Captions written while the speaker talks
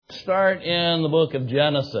start in the book of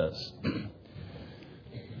Genesis.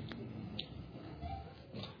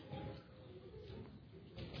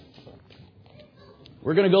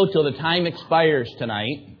 We're going to go till the time expires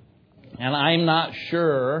tonight, and I'm not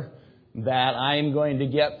sure that I'm going to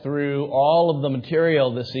get through all of the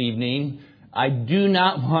material this evening. I do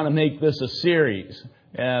not want to make this a series,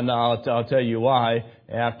 and I'll tell you why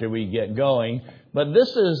after we get going. But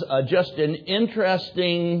this is just an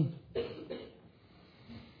interesting...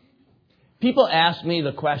 People ask me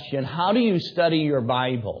the question, how do you study your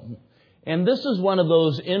Bible? And this is one of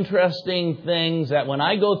those interesting things that when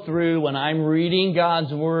I go through, when I'm reading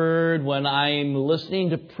God's Word, when I'm listening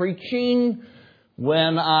to preaching,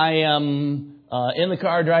 when I am in the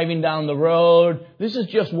car driving down the road, this is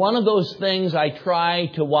just one of those things I try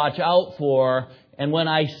to watch out for. And when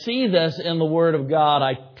I see this in the Word of God,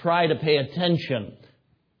 I try to pay attention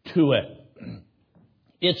to it.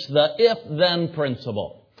 It's the if-then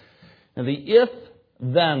principle. And the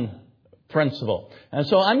if-then principle. And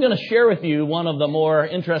so I'm going to share with you one of the more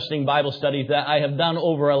interesting Bible studies that I have done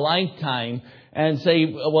over a lifetime and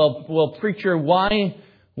say, well, preacher, why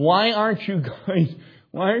aren't you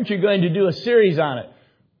going to do a series on it?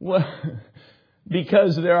 Well,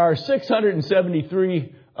 because there are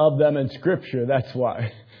 673 of them in Scripture, that's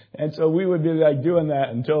why. And so we would be like doing that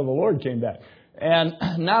until the Lord came back. And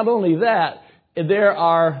not only that, there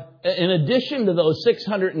are, in addition to those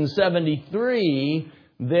 673,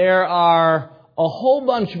 there are a whole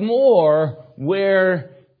bunch more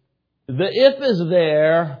where the if is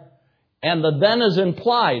there and the then is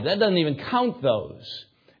implied. That doesn't even count those.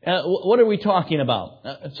 What are we talking about?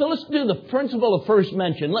 So let's do the principle of first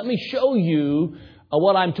mention. Let me show you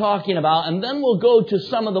what I'm talking about, and then we'll go to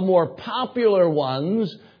some of the more popular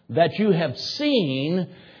ones that you have seen.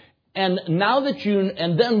 And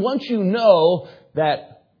then once you know that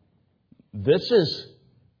this is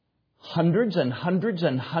hundreds and hundreds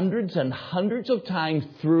and hundreds and hundreds of times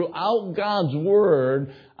throughout God's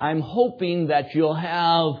Word, I'm hoping that you'll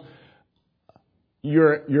have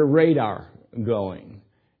your radar going.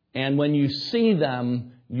 And when you see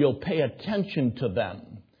them, you'll pay attention to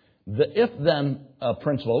them. The if-then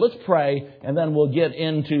principle. Let's pray, and then we'll get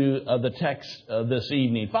into the text this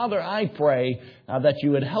evening. Father, I pray that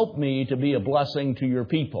you would help me to be a blessing to your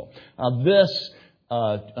people. This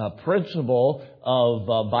principle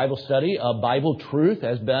of Bible study, Bible truth,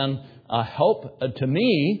 has been a help to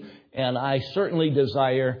me, and I certainly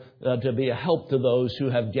desire to be a help to those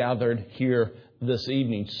who have gathered here this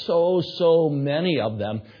evening. So many of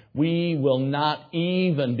them, we will not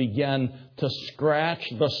even begin to scratch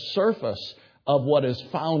the surface of what is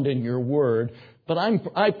found in your Word. But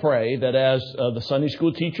I pray that as the Sunday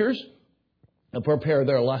school teachers prepare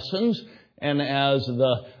their lessons, and as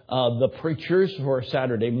the preachers for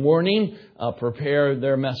Saturday morning prepare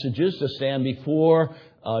their messages to stand before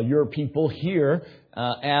your people here,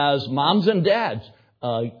 as moms and dads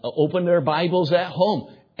open their Bibles at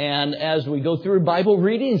home, and as we go through Bible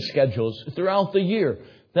reading schedules throughout the year,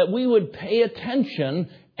 that we would pay attention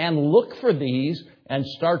and look for these and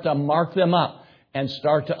start to mark them up and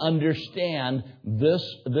start to understand this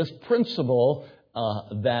principle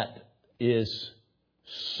that is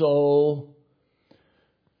so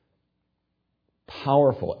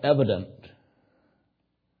powerful, evident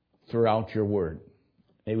throughout your Word.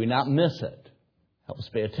 May we not miss it. Help us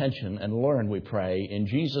pay attention and learn, we pray. In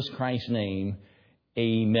Jesus Christ's name,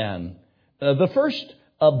 amen. The first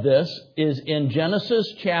of this is in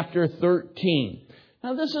Genesis chapter 13.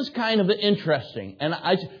 Now, this is kind of interesting.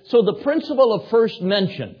 So the principle of first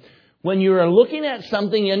mention. When you are looking at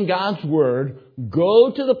something in God's Word,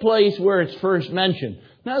 go to the place where it's first mentioned.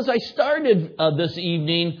 Now, as I started this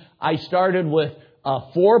evening, I started with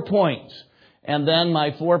 4 points. And then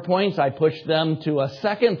my 4 points, I pushed them to a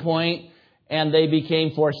second point, and they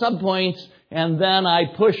became 4 subpoints. And then I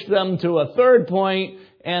pushed them to a third point,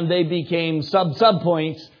 and they became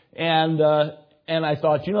subpoints. And I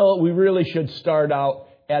thought, we really should start out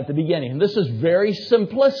at the beginning. And this is very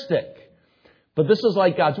simplistic. But this is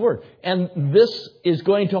like God's Word. And this is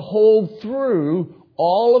going to hold through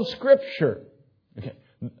all of Scripture. Okay.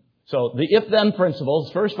 So the if-then principle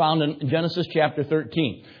is first found in Genesis chapter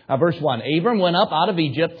 13. Verse 1. Abram went up out of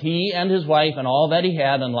Egypt, he and his wife and all that he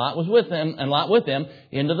had, and Lot was with him,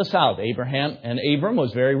 into the south. Abram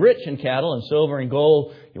was very rich in cattle and silver and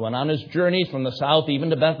gold. He went on his journeys from the south even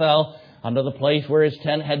to Bethel, unto the place where his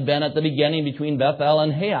tent had been at the beginning between Bethel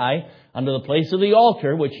and Hai, unto the place of the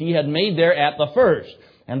altar which he had made there at the first.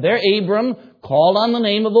 And there Abram called on the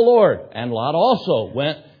name of the Lord. And Lot also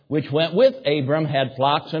which went with Abram, had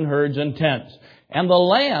flocks and herds and tents. And the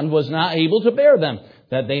land was not able to bear them,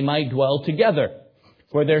 that they might dwell together.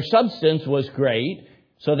 for their substance was great,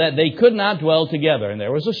 so that they could not dwell together. And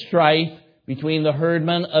there was a strife between the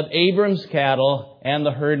herdmen of Abram's cattle and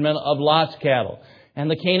the herdmen of Lot's cattle. And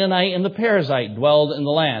the Canaanite and the Perizzite dwelled in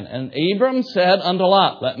the land. And Abram said unto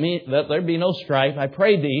Lot, Let there be no strife, I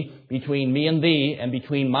pray thee, between me and thee, and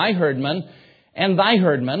between my herdmen and thy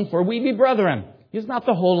herdmen, for we be brethren. Is not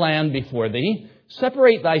the whole land before thee?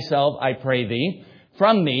 Separate thyself, I pray thee,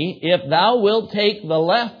 from me. If thou wilt take the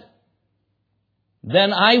left,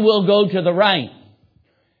 then I will go to the right.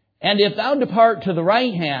 And if thou depart to the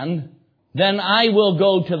right hand, then I will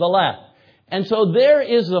go to the left. And so there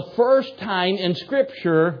is the first time in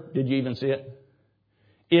Scripture, did you even see it?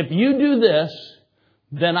 If you do this,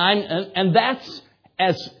 then and that's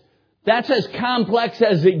as complex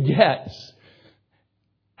as it gets.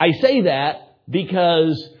 I say that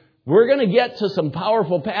because we're going to get to some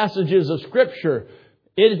powerful passages of Scripture.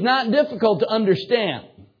 It is not difficult to understand.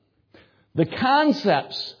 The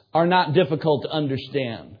concepts are not difficult to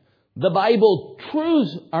understand. The Bible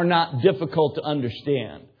truths are not difficult to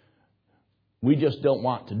understand. We just don't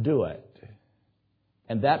want to do it.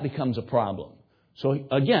 And that becomes a problem. So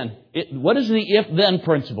again, what is the if-then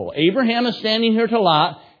principle? Abraham is standing here to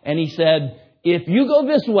Lot, and he said, if you go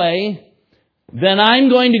this way, then I'm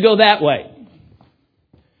going to go that way.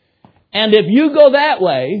 And if you go that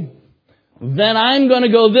way, then I'm going to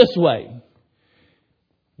go this way.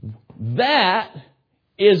 That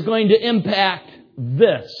is going to impact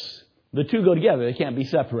this. The two go together. They can't be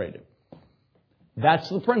separated. That's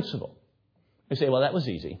the principle. You say, well, that was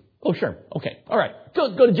easy. Oh, sure. Okay. All right.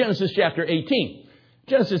 Go to Genesis chapter 18.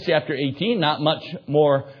 Genesis chapter 18, not much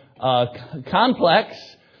more complex,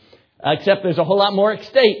 except there's a whole lot more at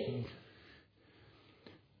stake.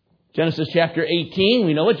 Genesis chapter 18,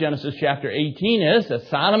 we know what Genesis chapter 18 is. That's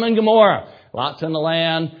Sodom and Gomorrah. Lot's in the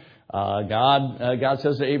land. God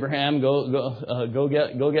says to Abraham, go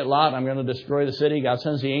get Lot. I'm going to destroy the city. God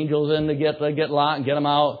sends the angels in to get Lot and get him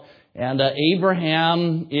out. And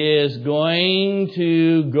Abraham is going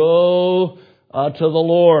to go to the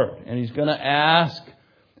Lord, and he's going to ask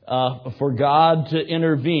for God to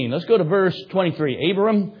intervene. Let's go to verse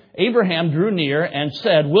 23. Abraham drew near and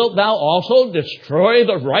said, Wilt thou also destroy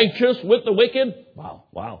the righteous with the wicked?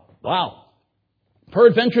 Wow.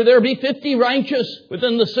 Peradventure there be 50 righteous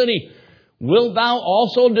within the city. Wilt thou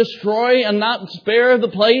also destroy and not spare the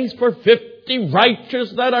place for 50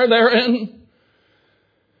 righteous that are therein?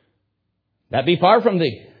 That be far from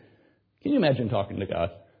thee. Can you imagine talking to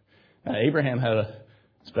God? Abraham had a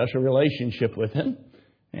special relationship with him.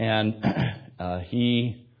 And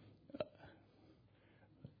he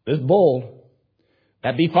is bold.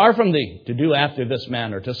 That be far from thee to do after this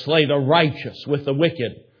manner, to slay the righteous with the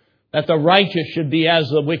wicked. That the righteous should be as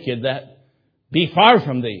the wicked. That be far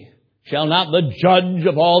from thee. Shall not the judge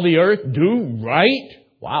of all the earth do right?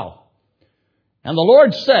 Wow. And the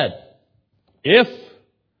Lord said, If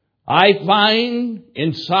I find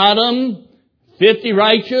in Sodom 50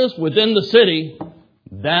 righteous within the city,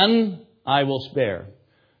 then I will spare.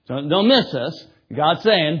 So don't miss this. God's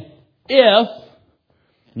saying, if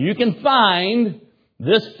you can find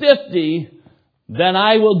this 50, then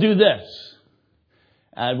I will do this.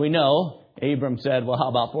 And we know Abram said, well, how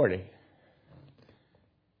about 40?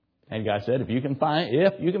 And God said, if you can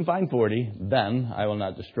find 40, then I will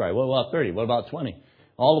not destroy. What about 30? What about 20?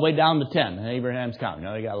 All the way down to 10. And Abraham's counting.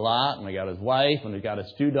 Now they got Lot, and they got his wife, and they got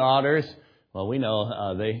his 2 daughters. Well, we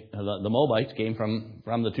know the Moabites came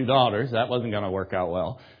from the 2 daughters. That wasn't going to work out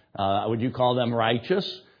well. Would you call them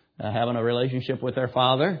righteous? Having a relationship with their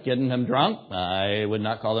father, getting them drunk? I would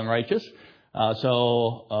not call them righteous.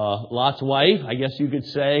 So Lot's wife, I guess you could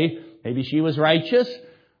say, maybe she was righteous.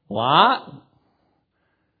 Lot,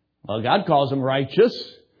 well, God calls him righteous.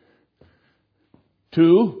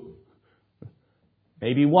 2,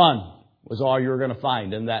 maybe 1 was all you were going to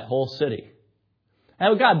find in that whole city.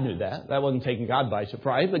 And God knew that. That wasn't taking God by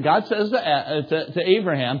surprise. But God says to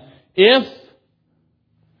Abraham, if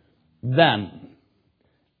then.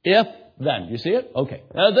 You see it? Okay.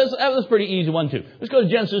 That was a pretty easy one too. Let's go to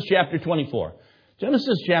Genesis chapter 24.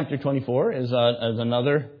 Genesis chapter 24 is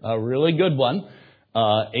another really good one.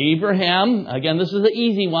 Abraham, again, this is an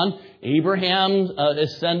easy one. Abraham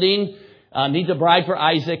is needs a bride for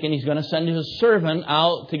Isaac, and he's going to send his servant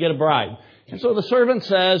out to get a bride. And so the servant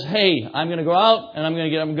says, hey, I'm going to go out, and I'm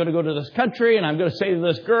going to go to this country, and I'm going to say to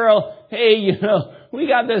this girl, hey, we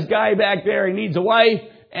got this guy back there, he needs a wife,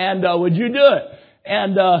 and would you do it?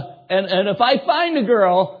 And if I find a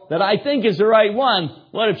girl that I think is the right one,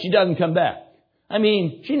 what if she doesn't come back? I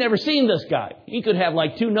mean, she never seen this guy. He could have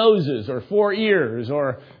like 2 noses or 4 ears,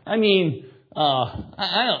 or I mean,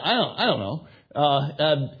 I don't know.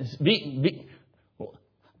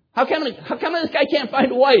 How come this guy can't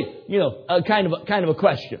find a wife? Kind of a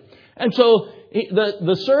question. And so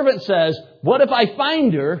the servant says, what if I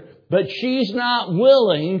find her, but she's not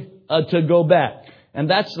willing to go back? And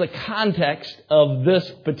that's the context of this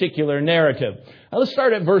particular narrative. Now let's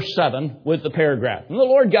start at verse 7 with the paragraph. And the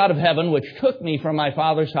Lord God of heaven, which took me from my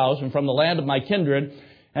father's house and from the land of my kindred,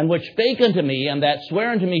 and which spake unto me, and that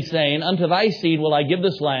sware unto me, saying, unto thy seed will I give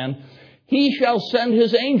this land, he shall send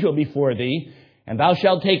his angel before thee, and thou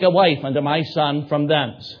shalt take a wife unto my son from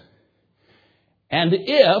thence. And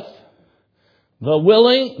if the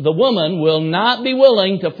woman will not be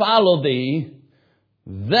willing to follow thee,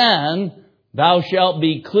 then thou shalt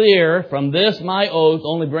be clear from this my oath,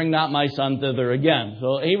 only bring not my son thither again.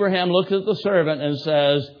 So Abraham looks at the servant and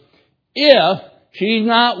says, if she's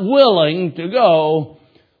not willing to go,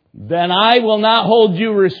 then I will not hold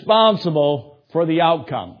you responsible for the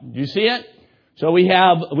outcome. Do you see it? So we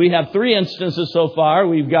have 3 instances so far.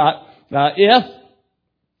 We've got if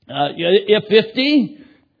 50,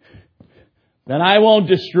 then I won't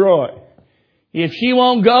destroy. If she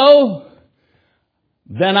won't go,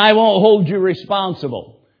 then I won't hold you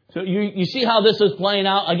responsible. So you see how this is playing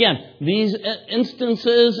out? Again, these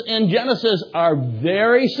instances in Genesis are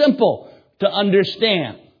very simple to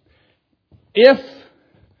understand. If,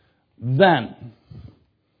 then.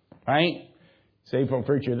 Right? Say, for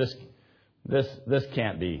preacher, this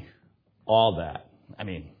can't be all that. I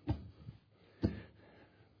mean,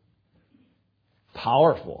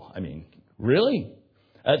 powerful. I mean, really?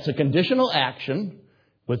 It's a conditional action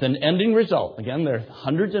with an ending result. Again, there are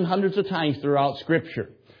hundreds and hundreds of times throughout Scripture.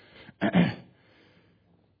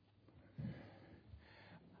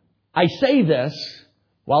 I say this,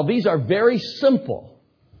 while these are very simple,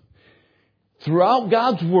 throughout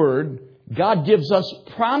God's Word, God gives us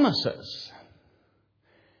promises.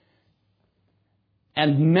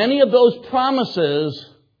 And many of those promises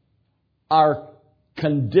are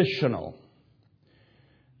conditional.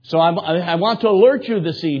 So I want to alert you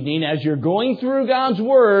this evening, as you're going through God's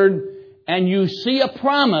Word and you see a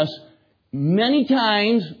promise, many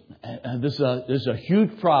times, this is a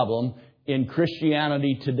huge problem in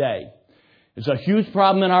Christianity today. It's a huge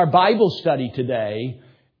problem in our Bible study today.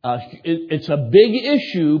 It's a big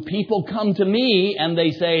issue. People come to me and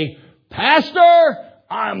they say, Pastor,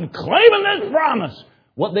 I'm claiming this promise.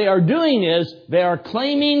 What they are doing is they are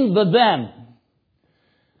claiming the then.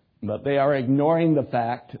 But they are ignoring the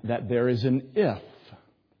fact that there is an if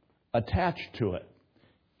attached to it.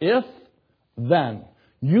 If, then.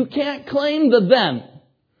 You can't claim the then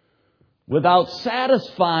without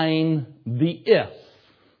satisfying the if.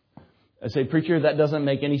 I say, preacher, that doesn't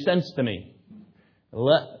make any sense to me.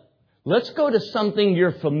 Let's go to something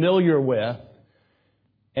you're familiar with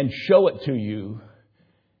and show it to you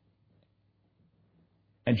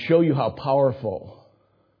and show you how powerful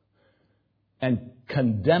and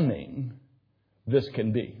condemning this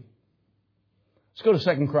can be. Let's go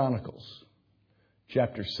to 2 Chronicles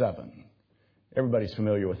chapter 7. Everybody's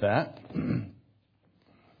familiar with that. 2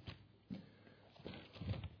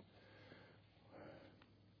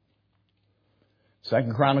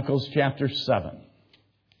 Chronicles chapter 7.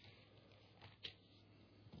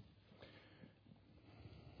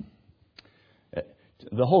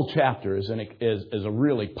 The whole chapter is a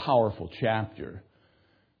really powerful chapter.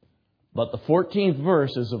 But the 14th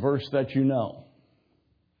verse is a verse that you know.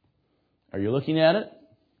 Are you looking at it?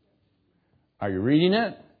 Are you reading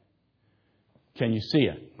it? Can you see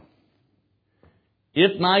it?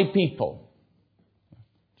 If my people,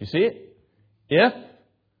 do you see it? If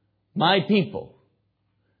my people,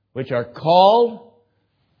 which are called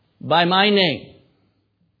by my name,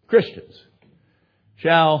 Christians,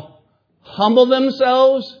 shall humble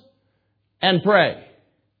themselves and pray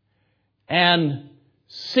and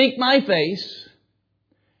seek my face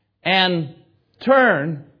and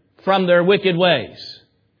turn from their wicked ways.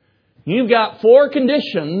 You've got 4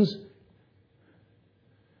 conditions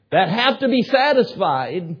that have to be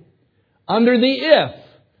satisfied under the if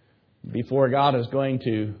before God is going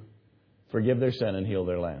to forgive their sin and heal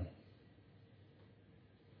their land.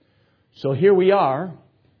 So here we are.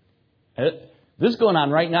 This is going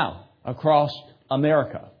on right now across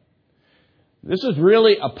America. This is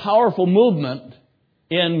really a powerful movement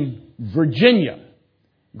in Virginia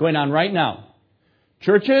going on right now.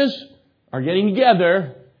 Churches are getting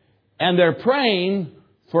together and they're praying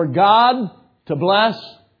for God to bless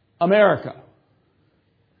America.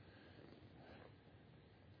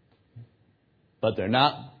 But they're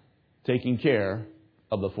not taking care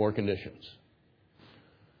of the 4 conditions.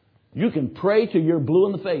 You can pray till you're blue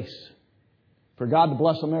in the face for God to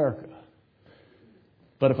bless America.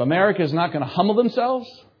 But if America is not going to humble themselves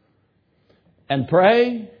and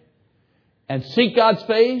pray and seek God's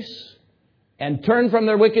face and turn from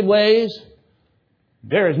their wicked ways,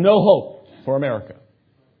 there is no hope for America.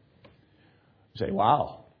 You say,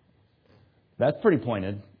 wow, that's pretty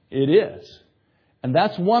pointed. It is. And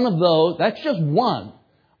that's just one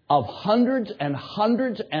of hundreds and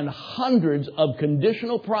hundreds and hundreds of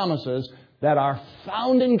conditional promises that are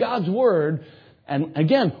found in God's Word. And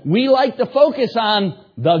again, we like to focus on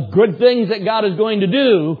the good things that God is going to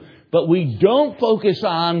do, but we don't focus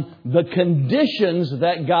on the conditions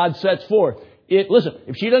that God sets forth. Listen,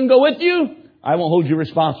 if she doesn't go with you, I won't hold you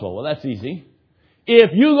responsible. Well, that's easy.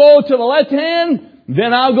 If you go to the left hand,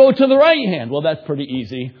 then I'll go to the right hand. Well, that's pretty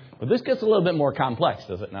easy. But this gets a little bit more complex,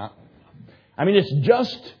 does it not? I mean, it's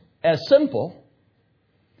just as simple,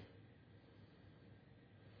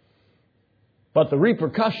 but the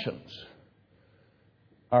repercussions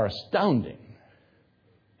are astounding.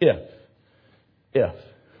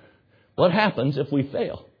 What happens if we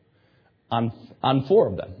fail on 4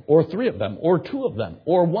 of them, or 3 of them, or 2 of them,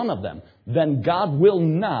 or 1 of them? Then God will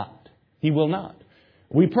not. He will not.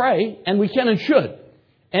 We pray, and we can and should.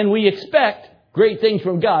 And we expect great things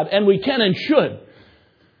from God, and we can and should.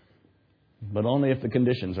 But only if the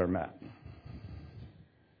conditions are met.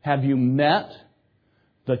 Have you met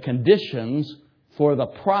the conditions for the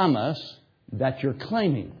promise that you're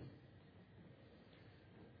claiming?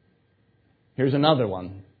 Here's another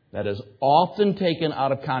one that is often taken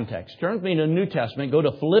out of context. Turn with me to the New Testament. Go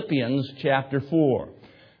to Philippians chapter 4.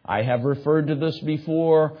 I have referred to this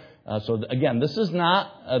before. So again, this is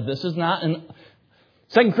not in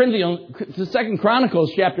 2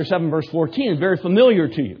 Chronicles chapter 7 verse 14 is very familiar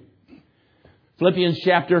to you. Philippians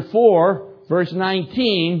chapter 4 verse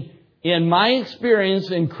 19, in my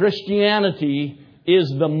experience in Christianity, is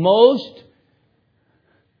the most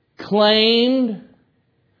claimed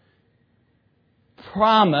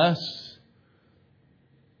promise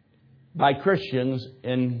by Christians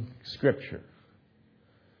in Scripture.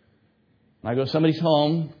 I go to somebody's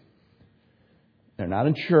home, they're not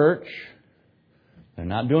in church, they're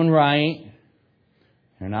not doing right,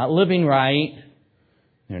 they're not living right,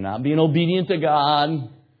 they're not being obedient to God,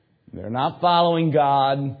 they're not following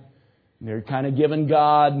God, they're kind of giving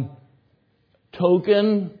God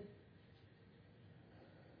token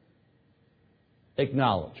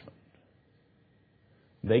acknowledgement.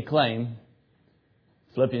 They claim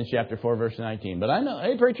Philippians chapter 4 verse 19. But I know,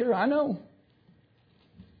 hey preacher, I know.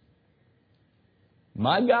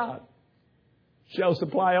 My God shall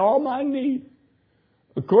supply all my need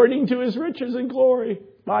according to His riches and glory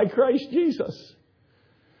by Christ Jesus.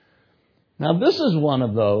 Now this is one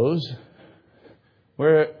of those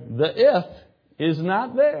where the if is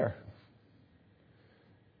not there.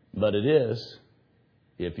 But it is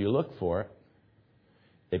if you look for it.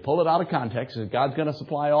 They pull it out of context and God's going to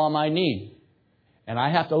supply all my need. And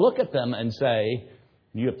I have to look at them and say,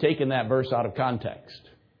 you have taken that verse out of context.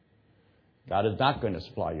 God is not going to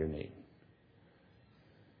supply your need.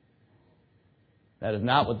 That is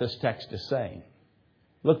not what this text is saying.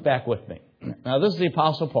 Look back with me. Now, this is the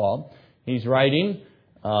Apostle Paul. He's writing,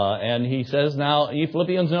 and he says, now, ye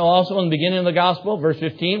Philippians know also in the beginning of the gospel, verse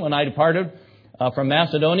 15, when I departed from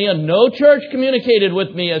Macedonia, no church communicated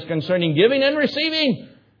with me as concerning giving and receiving,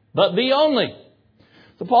 but thee only.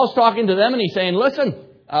 So Paul's talking to them, and he's saying, listen,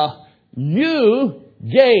 you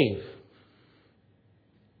gave.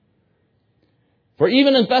 For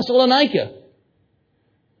even in Thessalonica,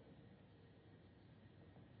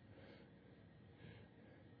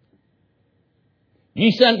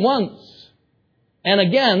 ye sent once, and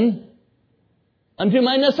again, unto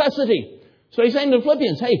my necessity. So he's saying to the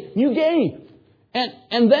Philippians, hey, you gave.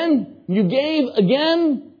 And then you gave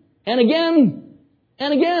again, and again,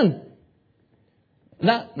 and again.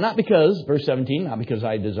 Not because, verse 17, not because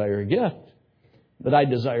I desire a gift, but I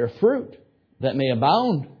desire fruit that may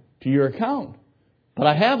abound to your account. But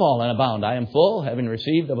I have all and abound. I am full, having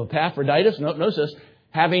received of Epaphroditus. Notice this.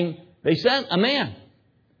 They sent a man,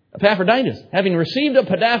 Epaphroditus, having received of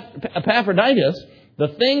Epaphroditus the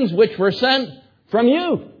things which were sent from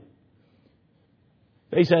you.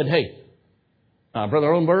 They said, hey,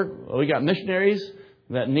 Brother Oldenburg, we got missionaries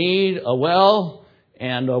that need a well,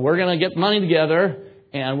 and we're going to get money together,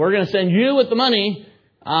 and we're going to send you with the money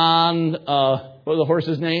on, what was the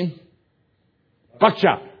horse's name?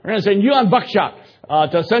 Buckshot. We're going to send you on Buckshot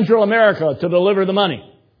to Central America to deliver the money.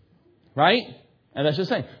 Right? And that's the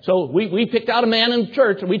thing. So we picked out a man in the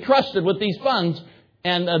church, and we trusted with these funds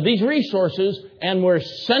and these resources, and we're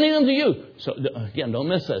sending them to you. So again, don't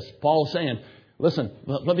miss this. Paul is saying, listen,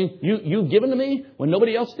 you've given to me when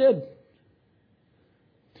nobody else did.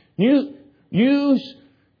 You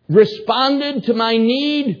responded to my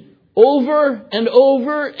need over and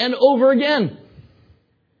over and over again.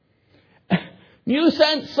 You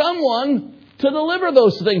sent someone to deliver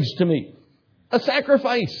those things to me. A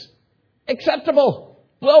sacrifice. Acceptable.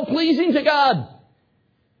 Well-pleasing to God.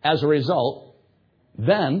 As a result,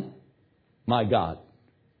 then my God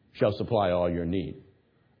shall supply all your need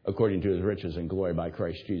according to His riches and glory by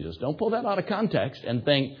Christ Jesus. Don't pull that out of context and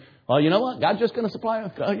think, well, you know what? God's just going to supply.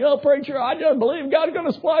 Preacher, I just believe God's going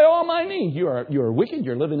to supply all my needs. You are wicked.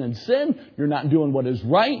 You're living in sin. You're not doing what is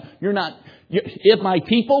right. If my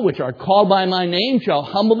people, which are called by my name, shall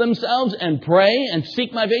humble themselves and pray and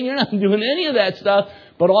seek my face, you're not doing any of that stuff.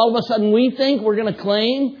 But all of a sudden we think we're going to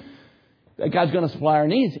claim that God's going to supply our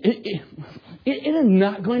needs. It is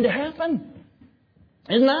not going to happen.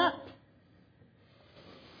 It's not.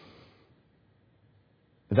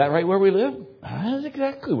 Is that right where we live? That's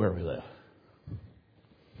exactly where we live.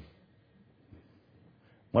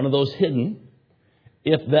 One of those hidden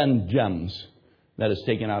if-then gems that is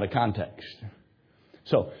taken out of context.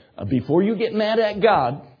 So, before you get mad at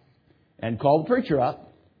God and call the preacher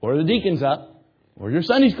up, or the deacons up, or your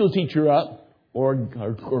Sunday school teacher up, or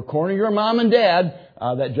corner your mom and dad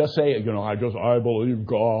that just say, I believe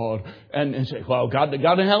God, and say, well, God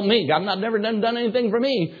didn't help me. God never done anything for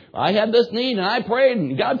me. I had this need and I prayed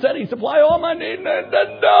and God said He'd supply all my need and it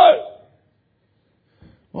didn't do it.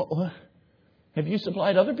 Well, have you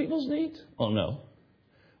supplied other people's needs? Well, no.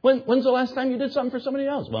 When's the last time you did something for somebody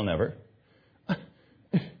else? Well, never.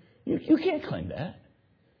 You can't claim that.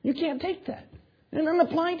 You can't take that. It doesn't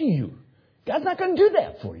apply to you. God's not going to do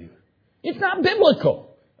that for you. It's not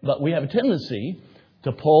biblical. But we have a tendency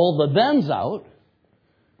to pull the thens out.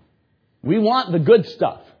 We want the good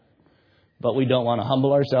stuff. But we don't want to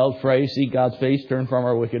humble ourselves, pray, seek God's face, turn from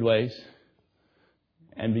our wicked ways.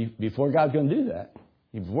 And before God's going to do that,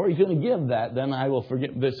 before He's going to give that, then I will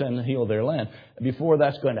forgive this and heal their land. Before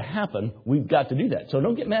that's going to happen, we've got to do that. So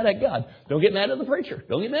don't get mad at God. Don't get mad at the preacher.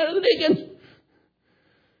 Don't get mad at the deacons.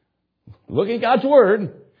 Look at God's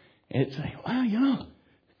Word and say, wow,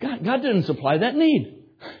 God didn't supply that need.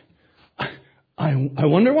 I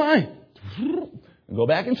wonder why. Go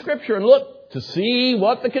back in Scripture and look to see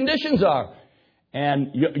what the conditions are.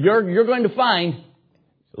 And you're going to find,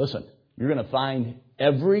 listen, you're going to find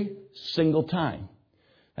every single time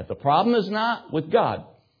that the problem is not with God.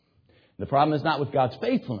 The problem is not with God's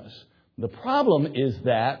faithfulness. The problem is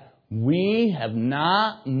that we have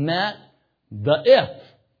not met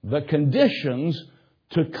the conditions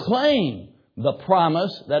to claim the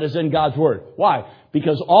promise that is in God's Word. Why?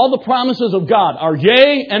 Because all the promises of God are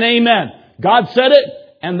yea and amen. God said it,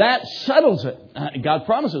 and that settles it. God's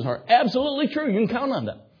promises are absolutely true. You can count on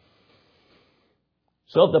them.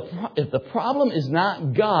 So if the problem is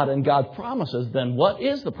not God and God's promises, then what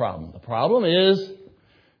is the problem? The problem is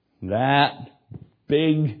that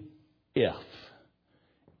big if.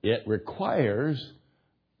 It requires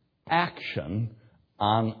action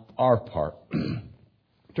on our part.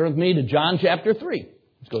 Turn with me to John chapter 3.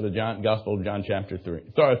 Let's go to Gospel of John chapter 13.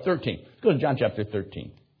 Let's go to John chapter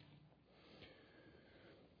 13.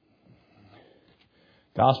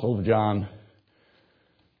 Gospel of John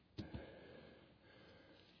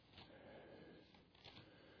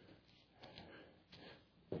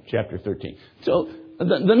chapter 13. So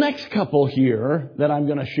the next couple here that I'm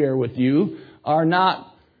going to share with you are not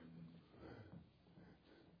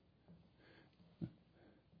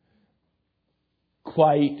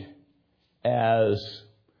quite as,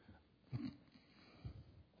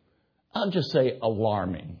 I'll just say,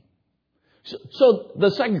 alarming. So the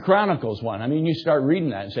 2 Chronicles one, you start reading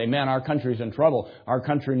that and say, man, our country's in trouble. Our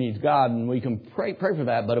country needs God, and we can pray for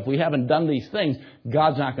that. But if we haven't done these things,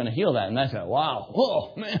 God's not going to heal that. And that's like, wow,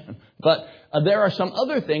 oh, man. But there are some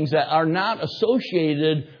other things that are not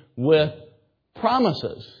associated with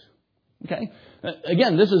promises. Okay?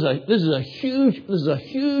 Again, this is a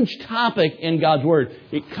huge topic in God's Word.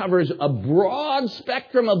 It covers a broad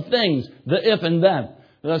spectrum of things, the if and then.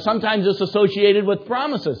 Sometimes it's associated with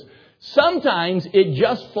promises. Sometimes it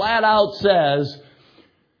just flat out says,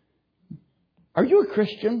 are you a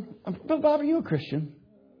Christian? Bob, are you a Christian?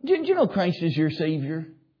 Did you know Christ is your Savior?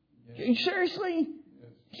 Yes. Seriously?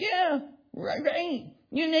 Yes. Yeah, right.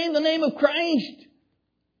 You name the name of Christ.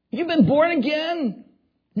 You've been born again.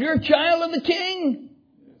 You're a child of the King.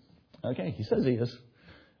 Okay, he says he is.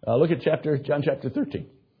 Look at John chapter 13.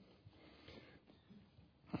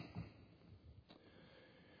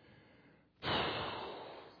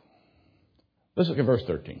 Let's look at verse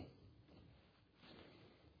 13.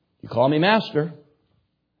 You call me Master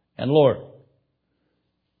and Lord,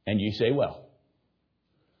 and ye say, well,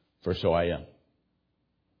 for so I am.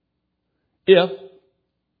 If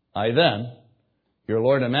I then your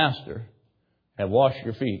Lord and Master, have washed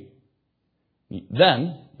your feet,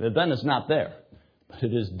 then is not there. But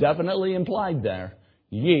it is definitely implied there.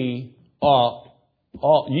 Ye also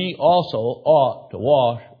ought to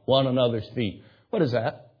wash one another's feet. What is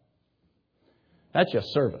that? That's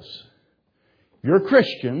just service. You're a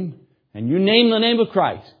Christian and you name the name of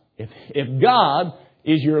Christ. If God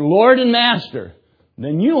is your Lord and Master,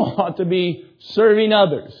 then you ought to be serving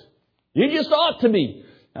others. You just ought to be.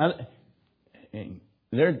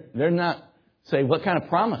 They're not say, what kind of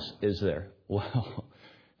promise is there? Well,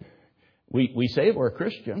 we say we're a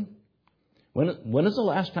Christian. When is the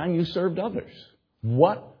last time you served others?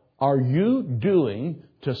 What are you doing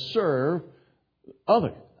to serve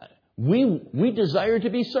others? We desire to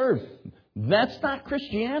be served. That's not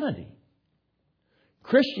Christianity.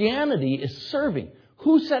 Christianity is serving.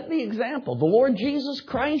 Who set the example? The Lord Jesus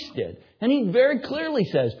Christ did. And He very clearly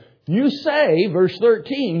says, you say, verse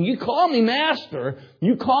 13, you call me Master,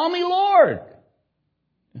 you call me Lord.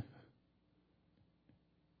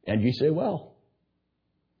 And you say, well,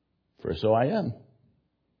 for so I am.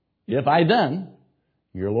 If I then,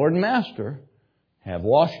 your Lord and Master, have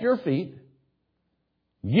washed your feet,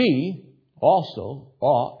 ye also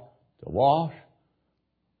ought to wash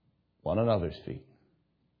one another's feet.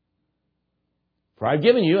 For I've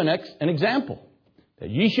given you an example that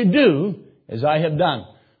ye should do as I have done.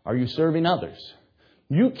 Are you serving others?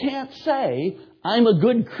 You can't say, I'm a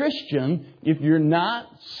good Christian if you're not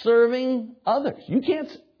serving others. You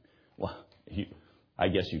can't. Well, I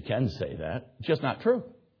guess you can say that. It's just not true.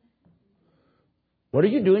 What are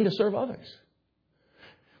you doing to serve others?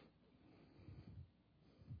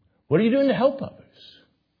 What are you doing to help others?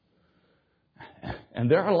 And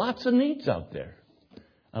there are lots of needs out there.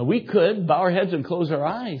 We could bow our heads and close our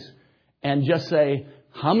eyes and just say,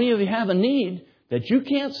 how many of you have a need that you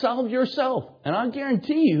can't solve yourself? And I'll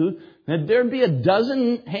guarantee you that there'd be a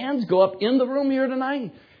dozen hands go up in the room here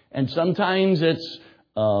tonight. And sometimes it's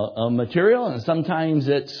material, and sometimes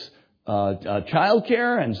it's child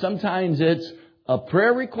care, and sometimes it's a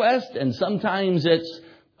prayer request, and sometimes it's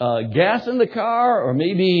gas in the car, or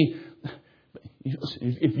maybe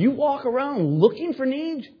if you walk around looking for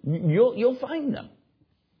needs, you'll find them.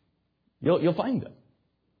 You'll find them.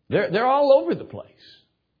 They're all over the place.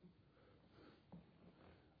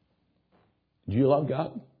 Do you love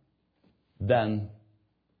God? Then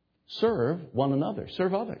serve one another.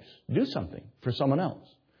 Serve others. Do something for someone else.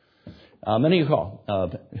 Many of you call.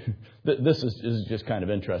 This is just kind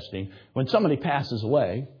of interesting. When somebody passes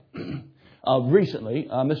away, recently,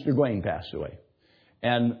 Mr. Gwain passed away.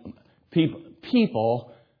 And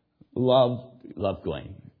people loved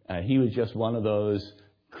Gwain. He was just one of those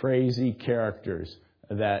crazy characters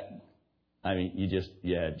that, I mean, you just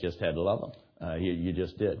had to love him. You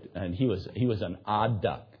just did. And he was an odd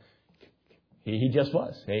duck. He just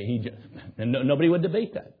was. And nobody would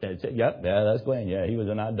debate that. They'd say, yeah, that's Gwain. Yeah, he was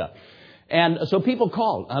an odd duck. And so people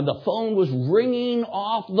called. The phone was ringing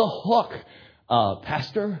off the hook.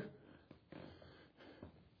 Pastor,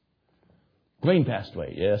 Gwain passed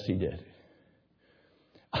away. Yes, he did.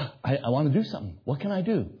 I want to do something. What can I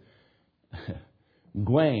do?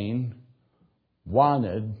 Gwain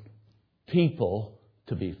wanted people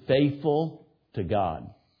to be faithful to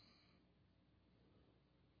God.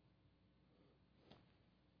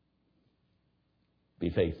 Be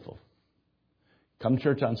faithful. Come to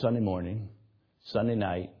church on Sunday morning, Sunday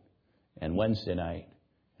night, and Wednesday night,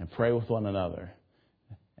 and pray with one another.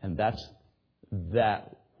 And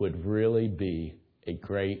that would really be a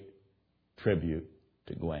great tribute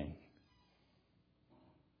to Gwain.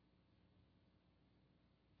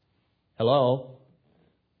 Hello?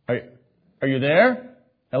 Are you there?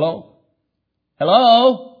 Hello?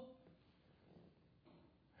 Hello?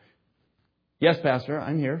 Yes, Pastor,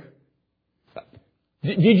 I'm here.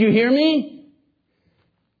 Did you hear me?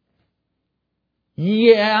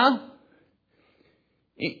 Yeah.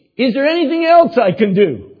 Is there anything else I can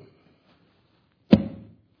do?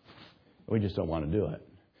 We just don't want to do it.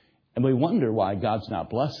 And we wonder why God's not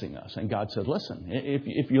blessing us. And God said, listen,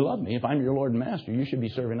 if you love me, if I'm your Lord and Master, you should be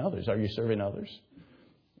serving others. Are you serving others?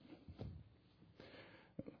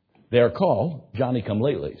 They are called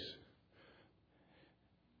Johnny-come-latelys.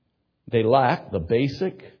 They lack the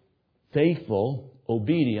basic, faithful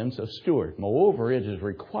obedience of stewards. Moreover, it is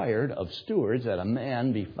required of stewards that a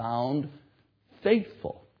man be found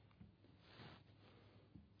faithful.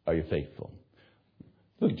 Are you faithful?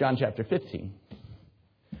 Look at John chapter 15.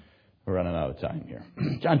 We're running out of time here.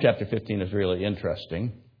 John chapter 15 is really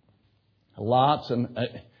interesting. I'll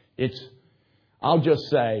just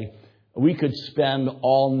say, we could spend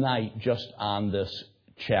all night just on this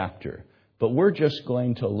chapter. But we're just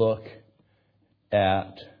going to look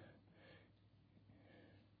at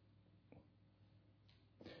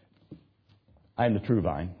I am the true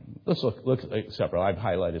vine. Let's look at several. I've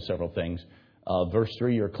highlighted several things. Verse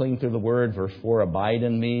 3, you're clean through the word. Verse 4, abide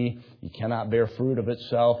in me. You cannot bear fruit of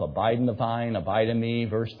itself. Abide in the vine. Abide in me.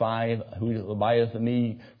 Verse 5, who abideth in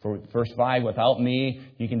me? For verse 5, without me,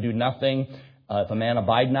 you can do nothing. If a man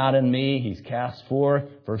abide not in me, he's cast forth.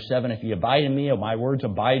 Verse 7, if you abide in me, or my words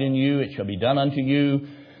abide in you, it shall be done unto you.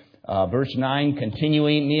 Verse 9,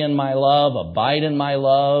 continuing me in my love. Abide in my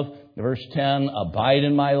love. Verse 10, abide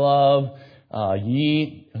in my love.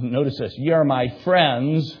 Notice this, ye are my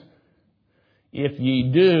friends, if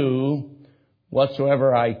ye do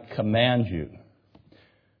whatsoever I command you.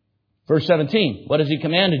 Verse 17, what has he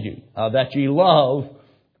commanded you? That ye love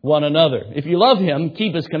one another. If you love him,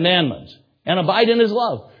 keep his commandments and abide in his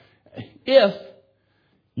love. If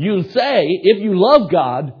you love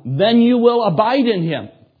God, then you will abide in him.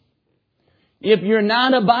 If you're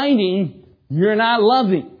not abiding, you're not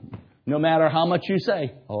loving. No matter how much you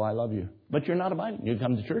say, oh, I love you. But you're not abiding. You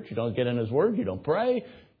come to church, you don't get in his word, you don't pray.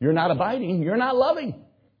 You're not abiding. You're not loving.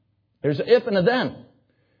 There's an if and a then.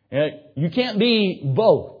 You can't be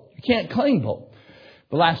both. You can't claim both.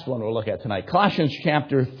 The last one we'll look at tonight, Colossians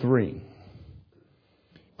chapter 3.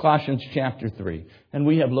 Colossians chapter 3. And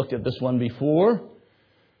we have looked at this one before.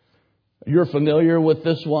 You're familiar with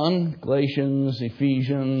this one. Galatians,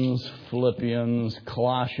 Ephesians, Philippians,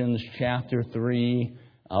 Colossians chapter 3.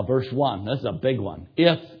 Verse 1. That's a big one.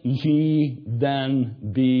 If ye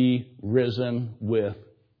then be risen with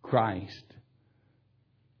Christ.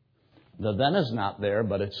 The then is not there,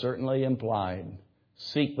 but it's certainly implied.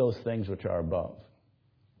 Seek those things which are above.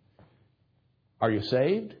 Are you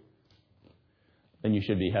saved? Then you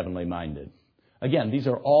should be heavenly minded. Again, these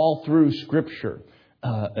are all through Scripture.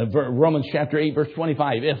 Romans chapter 8, verse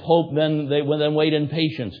 25. If hope, then wait in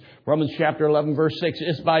patience. Romans chapter 11, verse 6.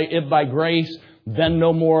 If by grace, then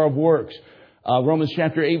no more of works. Romans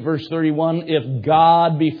chapter 8, verse 31. If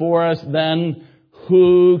God be for us, then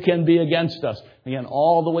who can be against us? Again,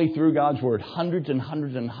 all the way through God's Word. Hundreds and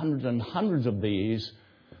hundreds and hundreds and hundreds of these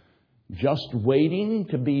just waiting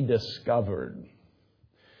to be discovered.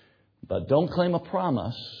 But don't claim a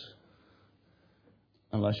promise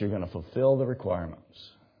unless you're going to fulfill the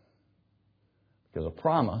requirements. Because a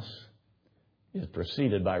promise is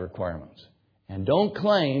preceded by requirements. And don't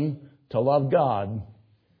claim to love God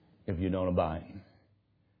if you don't abide.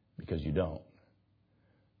 Because you don't.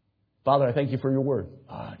 Father, I thank you for your word.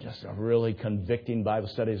 Just a really convicting Bible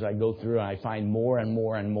study as I go through. And I find more and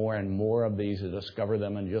more and more and more of these to discover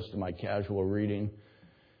them in just my casual reading.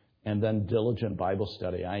 And then diligent Bible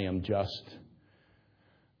study. I am just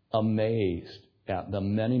amazed at the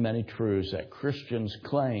many, many truths that Christians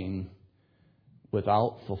claim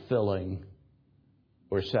without fulfilling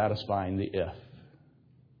or satisfying the if.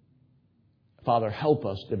 Father, help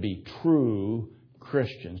us to be true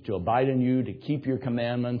Christians, to abide in you, to keep your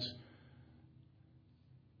commandments.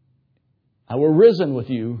 And we're risen with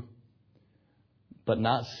you, but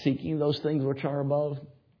not seeking those things which are above.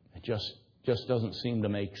 It just doesn't seem to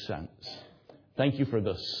make sense. Thank you for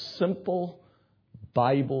the simple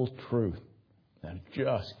Bible truth that is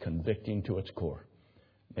just convicting to its core.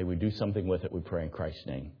 May we do something with it, we pray in Christ's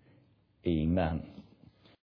name. Amen.